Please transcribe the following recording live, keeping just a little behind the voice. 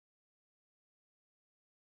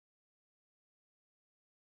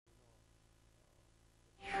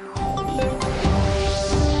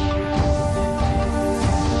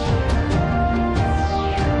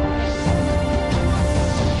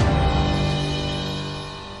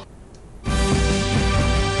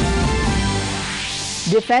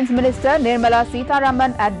Defence Minister Nirmala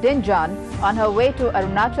Sitharaman at Dinjan on her way to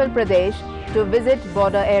Arunachal Pradesh to visit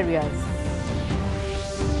border areas.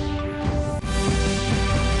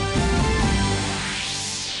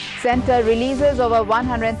 Centre releases over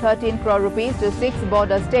 113 crore rupees to 6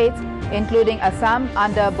 border states, including Assam,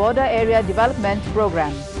 under Border Area Development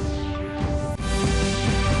Programme.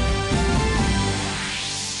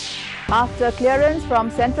 After clearance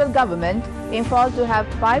from central government, Imphal to have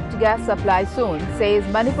piped gas supply soon, says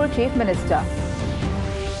Manipur Chief Minister.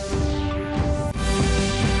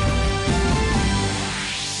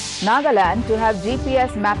 Nagaland to have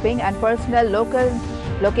GPS mapping and personal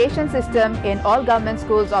location system in all government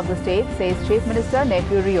schools of the state, says Chief Minister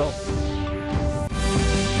Neiphiu Rio.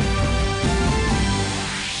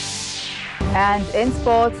 And in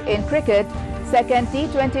sports, in cricket, second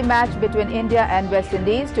T20 match between India and West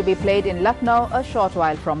Indies to be played in Lucknow a short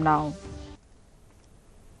while from now.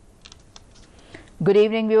 Good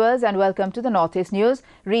evening, viewers, and welcome to the Northeast News.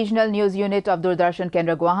 Regional News Unit of Doordarshan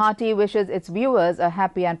Kendra Guwahati wishes its viewers a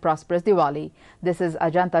happy and prosperous Diwali. This is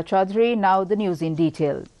Ajanta Chaudhary. Now the news in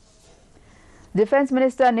detail. Defence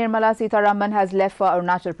Minister Nirmala Sitharaman has left for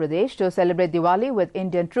Arunachal Pradesh to celebrate Diwali with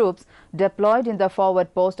Indian troops deployed in the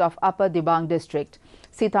forward post of Upper Dibang district.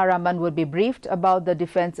 Sitharaman would be briefed about the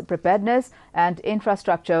defence preparedness and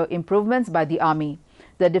infrastructure improvements by the army.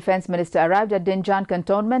 The Defence Minister arrived at Dinjan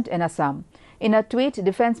cantonment in Assam. In a tweet,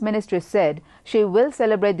 Defence Ministry said she will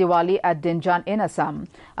celebrate Diwali at Dinjan in Assam,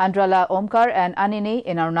 Andrala Omkar and Anini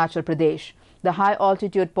in Arunachal Pradesh. The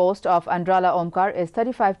high-altitude post of Andrala Omkar is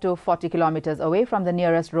 35 to 40 kilometers away from the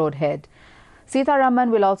nearest road head.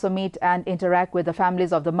 Sitharaman will also meet and interact with the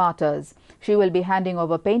families of the martyrs. She will be handing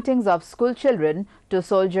over paintings of school children to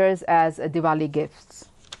soldiers as Diwali gifts.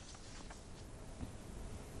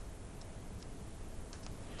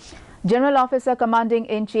 General Officer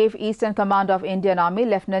Commanding-in-Chief Eastern Command of Indian Army,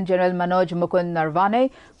 Lieutenant General Manoj Mukund Narvane,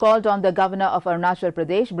 called on the Governor of Arunachal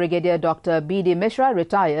Pradesh, Brigadier Dr. B.D. Mishra,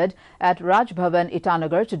 retired, at Raj Bhavan,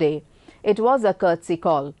 Itanagar today. It was a courtesy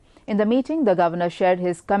call. In the meeting, the Governor shared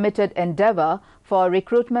his committed endeavour for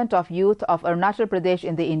recruitment of youth of Arunachal Pradesh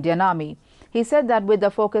in the Indian Army. He said that with the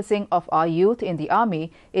focusing of our youth in the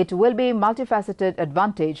Army, it will be multifaceted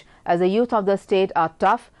advantage as the youth of the state are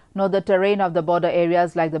tough, know the terrain of the border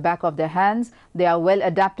areas like the back of their hands, they are well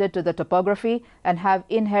adapted to the topography and have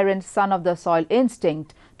inherent son-of-the-soil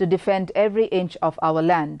instinct to defend every inch of our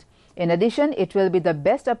land. In addition, it will be the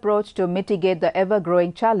best approach to mitigate the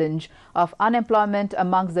ever-growing challenge of unemployment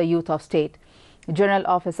amongst the youth of state. General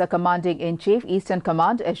Officer Commanding-in-Chief Eastern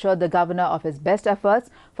Command assured the Governor of his best efforts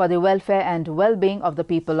for the welfare and well-being of the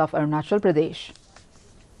people of Arunachal Pradesh.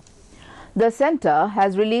 The centre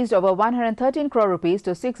has released over 113 crore rupees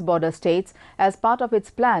to 6 border states as part of its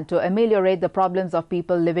plan to ameliorate the problems of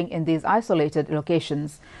people living in these isolated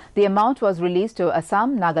locations. The amount was released to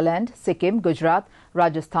Assam, Nagaland, Sikkim, Gujarat,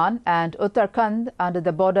 Rajasthan and Uttarakhand under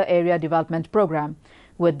the Border Area Development Programme.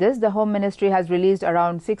 With this, the Home Ministry has released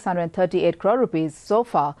around 638 crore rupees so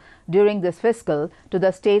far during this fiscal to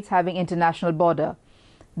the states having international border.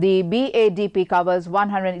 The BADP covers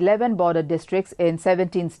 111 border districts in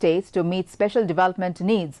 17 states to meet special development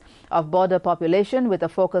needs of border population with a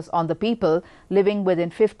focus on the people living within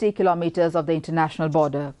 50 kilometers of the international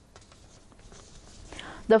border.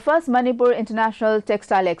 The first Manipur International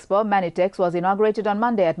Textile Expo, Manitex, was inaugurated on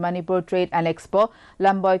Monday at Manipur Trade and Expo,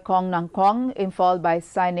 Lamboy Kong Nangkong, Imphal, by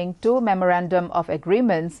signing 2 memorandum of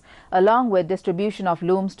agreements along with distribution of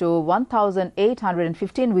looms to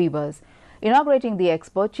 1,815 weavers. Inaugurating the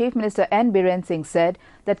expo, Chief Minister N. Biren Singh said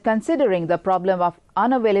that considering the problem of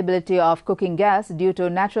unavailability of cooking gas due to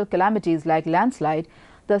natural calamities like landslide,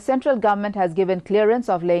 the central government has given clearance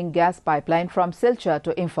of laying gas pipeline from Silchar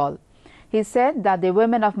to Imphal. He said that the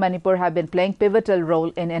women of Manipur have been playing pivotal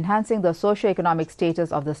role in enhancing the socio-economic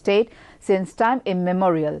status of the state since time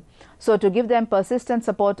immemorial. So to give them persistent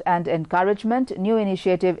support and encouragement, new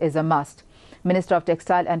initiative is a must. Minister of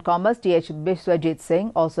Textile and Commerce T.H. Biswajit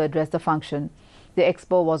Singh also addressed the function. The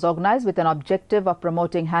expo was organized with an objective of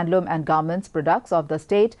promoting handloom and garments products of the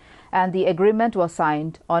state, and the agreement was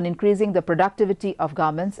signed on increasing the productivity of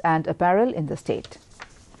garments and apparel in the state.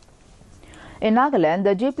 In Nagaland,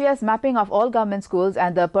 the GPS mapping of all government schools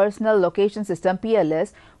and the Personal Location System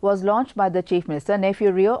PLS was launched by the Chief Minister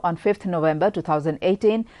Neiphiu Rio on 5th November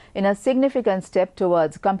 2018 in a significant step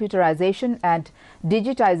towards computerization and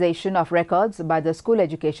digitization of records by the School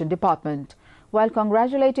Education Department. While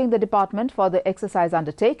congratulating the department for the exercise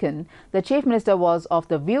undertaken, the Chief Minister was of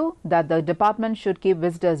the view that the department should keep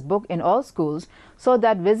visitors' book in all schools so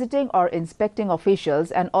that visiting or inspecting officials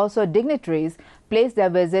and also dignitaries place their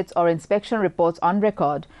visits or inspection reports on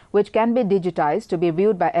record, which can be digitized to be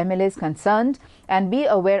viewed by MLAs concerned and be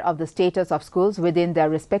aware of the status of schools within their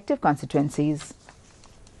respective constituencies.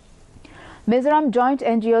 Mizoram joint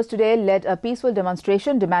NGOs today led a peaceful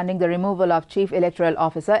demonstration demanding the removal of Chief Electoral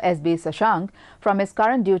Officer S.B. Shashank from his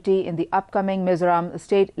current duty in the upcoming Mizoram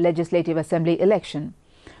State Legislative Assembly election.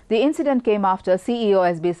 The incident came after CEO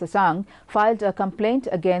S.B. Shashank filed a complaint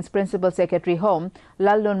against Principal Secretary Home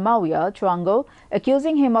Lalnun Mawia Chuango,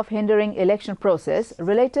 accusing him of hindering election process,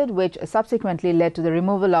 related which subsequently led to the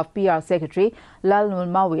removal of PR Secretary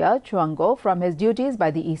Lalnun Mawia Chuango from his duties by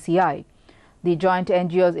the ECI. The joint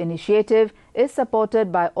NGOs initiative is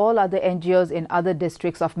supported by all other NGOs in other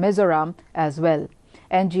districts of Mizoram as well.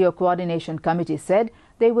 NGO Coordination Committee said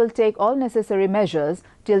they will take all necessary measures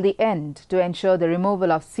till the end to ensure the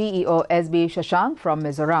removal of CEO S.B. Shashank from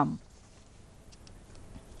Mizoram.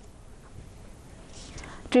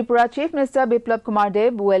 Tripura Chief Minister Biplab Kumar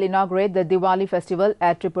Deb will inaugurate the Diwali festival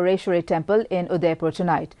at Tripureshwari Temple in Udaipur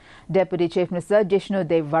tonight. Deputy Chief Minister Jishnu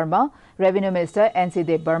Dev Verma, Revenue Minister N.C.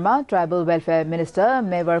 Dev Burma, Tribal Welfare Minister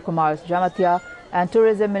Mewar Kumar Jamatia and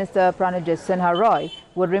Tourism Minister Pranajit Sinha Roy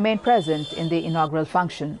would remain present in the inaugural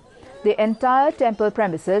function. The entire temple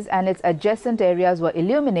premises and its adjacent areas were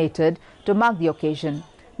illuminated to mark the occasion.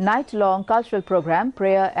 Night-long cultural program,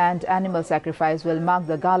 prayer and animal sacrifice will mark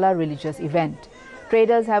the gala religious event.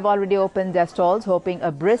 Traders have already opened their stalls, hoping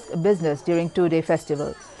a brisk business during two-day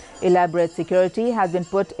festival. Elaborate security has been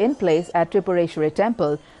put in place at Tripureshwari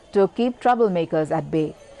Temple to keep troublemakers at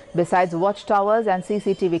bay. Besides, watchtowers and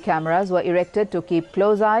CCTV cameras were erected to keep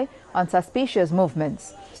close eye on suspicious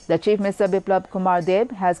movements. The Chief Minister Biplab Kumar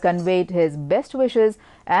Deb has conveyed his best wishes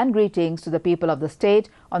and greetings to the people of the state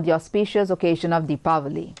on the auspicious occasion of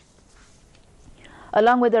Deepavali.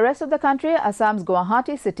 Along with the rest of the country, Assam's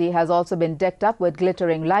Guwahati city has also been decked up with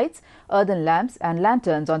glittering lights, earthen lamps and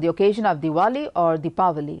lanterns on the occasion of Diwali or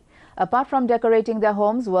Deepavali. Apart from decorating their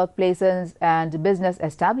homes, workplaces and business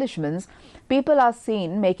establishments, people are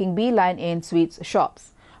seen making beeline in sweets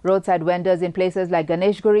shops. Roadside vendors in places like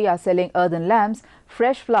Ganeshguri are selling earthen lamps,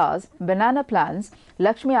 fresh flowers, banana plants,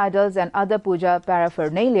 Lakshmi idols and other puja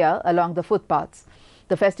paraphernalia along the footpaths.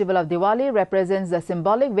 The festival of Diwali represents the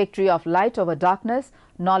symbolic victory of light over darkness,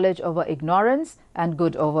 knowledge over ignorance, and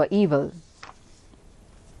good over evil.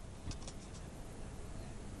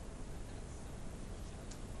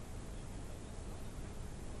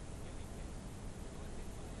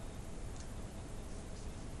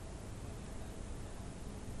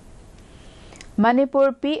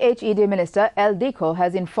 Manipur PHED Minister L. Dikho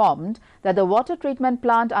has informed that the water treatment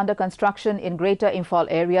plant under construction in Greater Imphal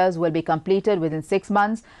areas will be completed within 6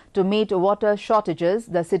 months to meet water shortages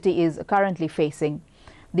the city is currently facing.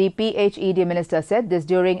 The PHED Minister said this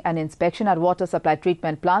during an inspection at water supply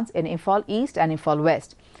treatment plants in Imphal East and Imphal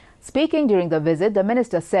West. Speaking during the visit, the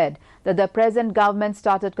minister said that the present government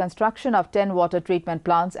started construction of 10 water treatment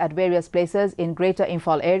plants at various places in Greater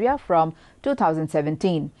Imphal area from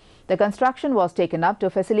 2017. The construction was taken up to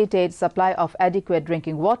facilitate supply of adequate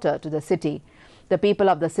drinking water to the city. The people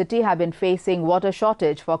of the city have been facing water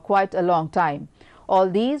shortage for quite a long time. All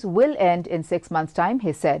these will end in 6 months' time,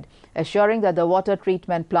 he said, assuring that the water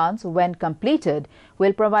treatment plants, when completed,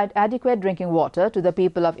 will provide adequate drinking water to the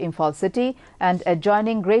people of Imphal city and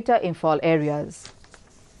adjoining Greater Imphal areas.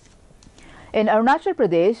 In Arunachal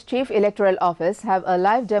Pradesh, Chief Electoral Office have a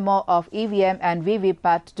live demo of EVM and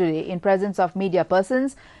VVPAT today in presence of media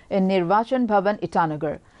persons in Nirvachan Bhavan,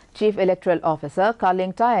 Itanagar. Chief Electoral Officer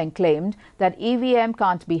Kaling Tayang claimed that EVM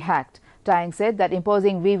can't be hacked. Tayang said that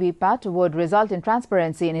imposing VVPAT would result in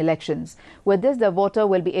transparency in elections. With this, the voter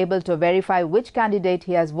will be able to verify which candidate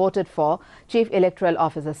he has voted for. Chief Electoral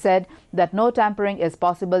Officer said that no tampering is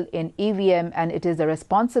possible in EVM and it is the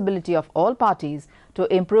responsibility of all parties to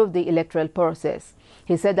improve the electoral process.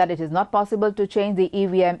 He said that it is not possible to change the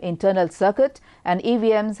EVM internal circuit and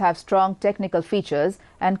EVMs have strong technical features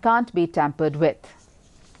and can't be tampered with.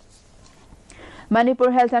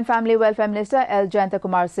 Manipur Health and Family Welfare Minister L. Jayanta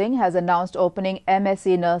Kumar Singh has announced opening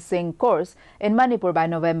MSc Nursing course in Manipur by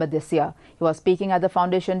November this year. He was speaking at the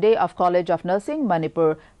Foundation Day of College of Nursing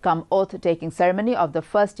Manipur cum oath-taking ceremony of the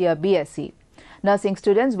first-year BSc Nursing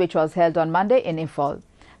students, which was held on Monday in Imphal.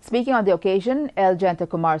 Speaking on the occasion, L. Jayanta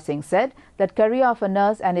Kumar Singh said that career of a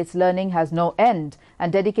nurse and its learning has no end,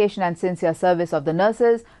 and dedication and sincere service of the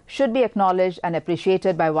nurses should be acknowledged and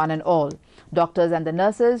appreciated by one and all. Doctors and the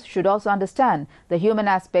nurses should also understand the human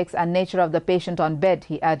aspects and nature of the patient on bed,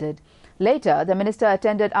 he added. Later, the minister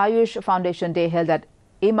attended Ayush Foundation Day held at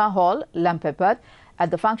Ima Hall, Lampepat.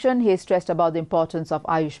 At the function, he stressed about the importance of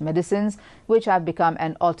Ayush medicines, which have become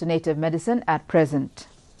an alternative medicine at present.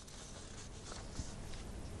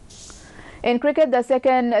 In cricket, the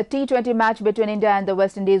second T20 match between India and the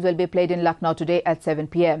West Indies will be played in Lucknow today at 7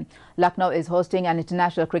 p.m. Lucknow is hosting an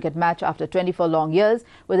international cricket match after 24 long years,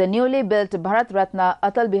 with the newly built Bharat Ratna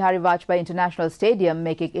Atal Bihari Vajpayee International Stadium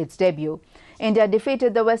making its debut. India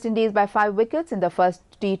defeated the West Indies by 5 wickets in the first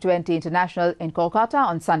T20 international in Kolkata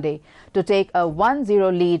on Sunday to take a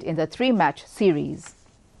 1-0 lead in the 3-match series.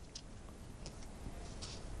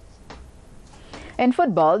 In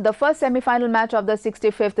football, the first semi-final match of the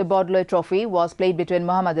 65th Bordelais Trophy was played between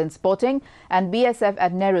Mohammedan Sporting and BSF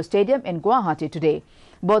at Nehru Stadium in Guwahati today.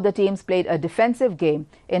 Both the teams played a defensive game.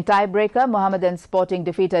 In tiebreaker, Mohammedan Sporting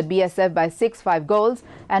defeated BSF by 6-5 goals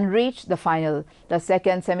and reached the final. The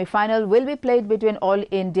second semi-final will be played between All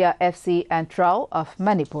India FC and Trau of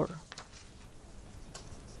Manipur.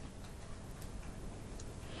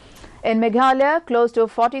 In Meghalaya, close to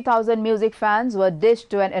 40,000 music fans were dished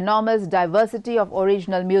to an enormous diversity of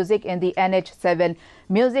original music in the NH7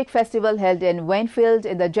 Music Festival held in Wainfield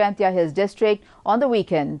in the Jaintia Hills district on the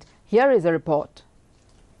weekend. Here is a report.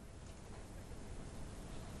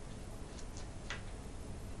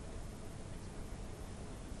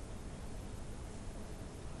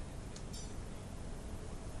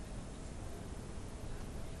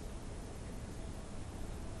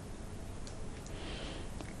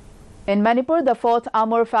 In Manipur, the 4th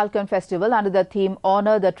Amur Falcon Festival under the theme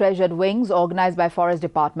Honor the Treasured Wings, organized by Forest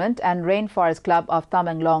Department and Rainforest Club of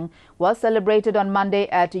Tamenglong, was celebrated on Monday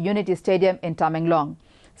at Unity Stadium in Tamenglong.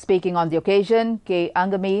 Speaking on the occasion, K.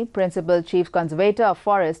 Angami, Principal Chief Conservator of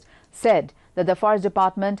Forest, said that the Forest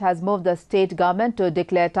Department has moved the state government to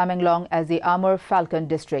declare Tamenglong as the Amur Falcon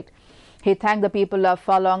District. He thanked the people of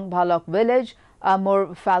Falong Bhalok Village,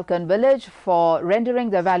 Amur Falcon Village, for rendering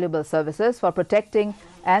their valuable services for protecting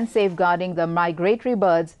and safeguarding the migratory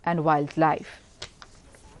birds and wildlife.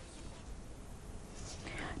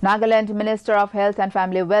 Nagaland Minister of Health and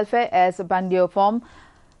Family Welfare S. Bandiopom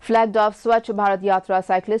flagged off Swachh Bharat Yatra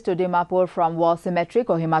cyclists to Dimapur from War Cemetery,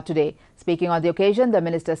 Kohima today. Speaking on the occasion, the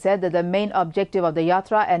minister said that the main objective of the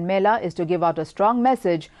Yatra and Mela is to give out a strong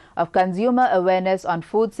message of consumer awareness on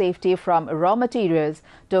food safety from raw materials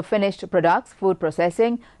to finished products, food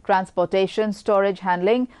processing, transportation, storage,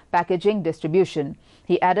 handling, packaging, distribution.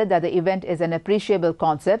 He added that the event is an appreciable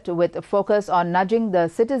concept with a focus on nudging the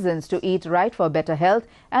citizens to eat right for better health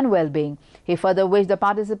and well-being. He further wished the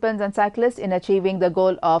participants and cyclists in achieving the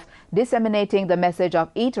goal of disseminating the message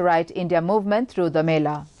of Eat Right India movement through the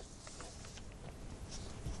Mela.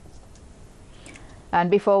 And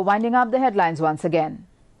before winding up, the headlines once again.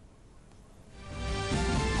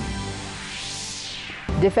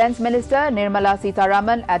 Defence Minister Nirmala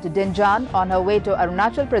Sitharaman at Dinjan on her way to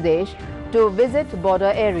Arunachal Pradesh to visit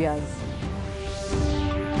border areas.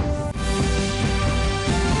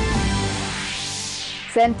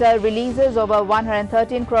 Centre releases over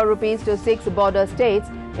 113 crore rupees to 6 border states,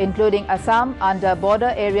 including Assam, under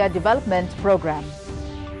Border Area Development Programme.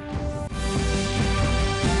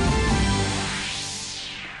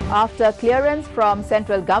 After clearance from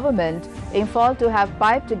central government, Imphal to have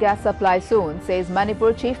piped gas supply soon, says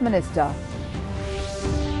Manipur Chief Minister.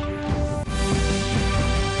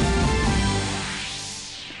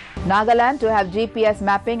 Nagaland to have GPS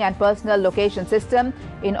mapping and personal location system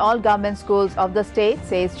in all government schools of the state,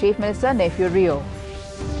 says Chief Minister Neiphiu Rio.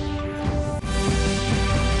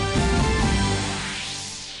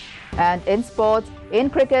 And in sports, in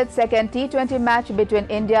cricket, second T20 match between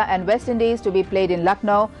India and West Indies to be played in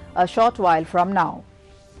Lucknow a short while from now.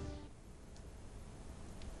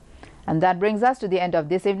 And that brings us to the end of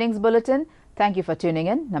this evening's bulletin. Thank you for tuning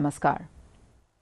in. Namaskar.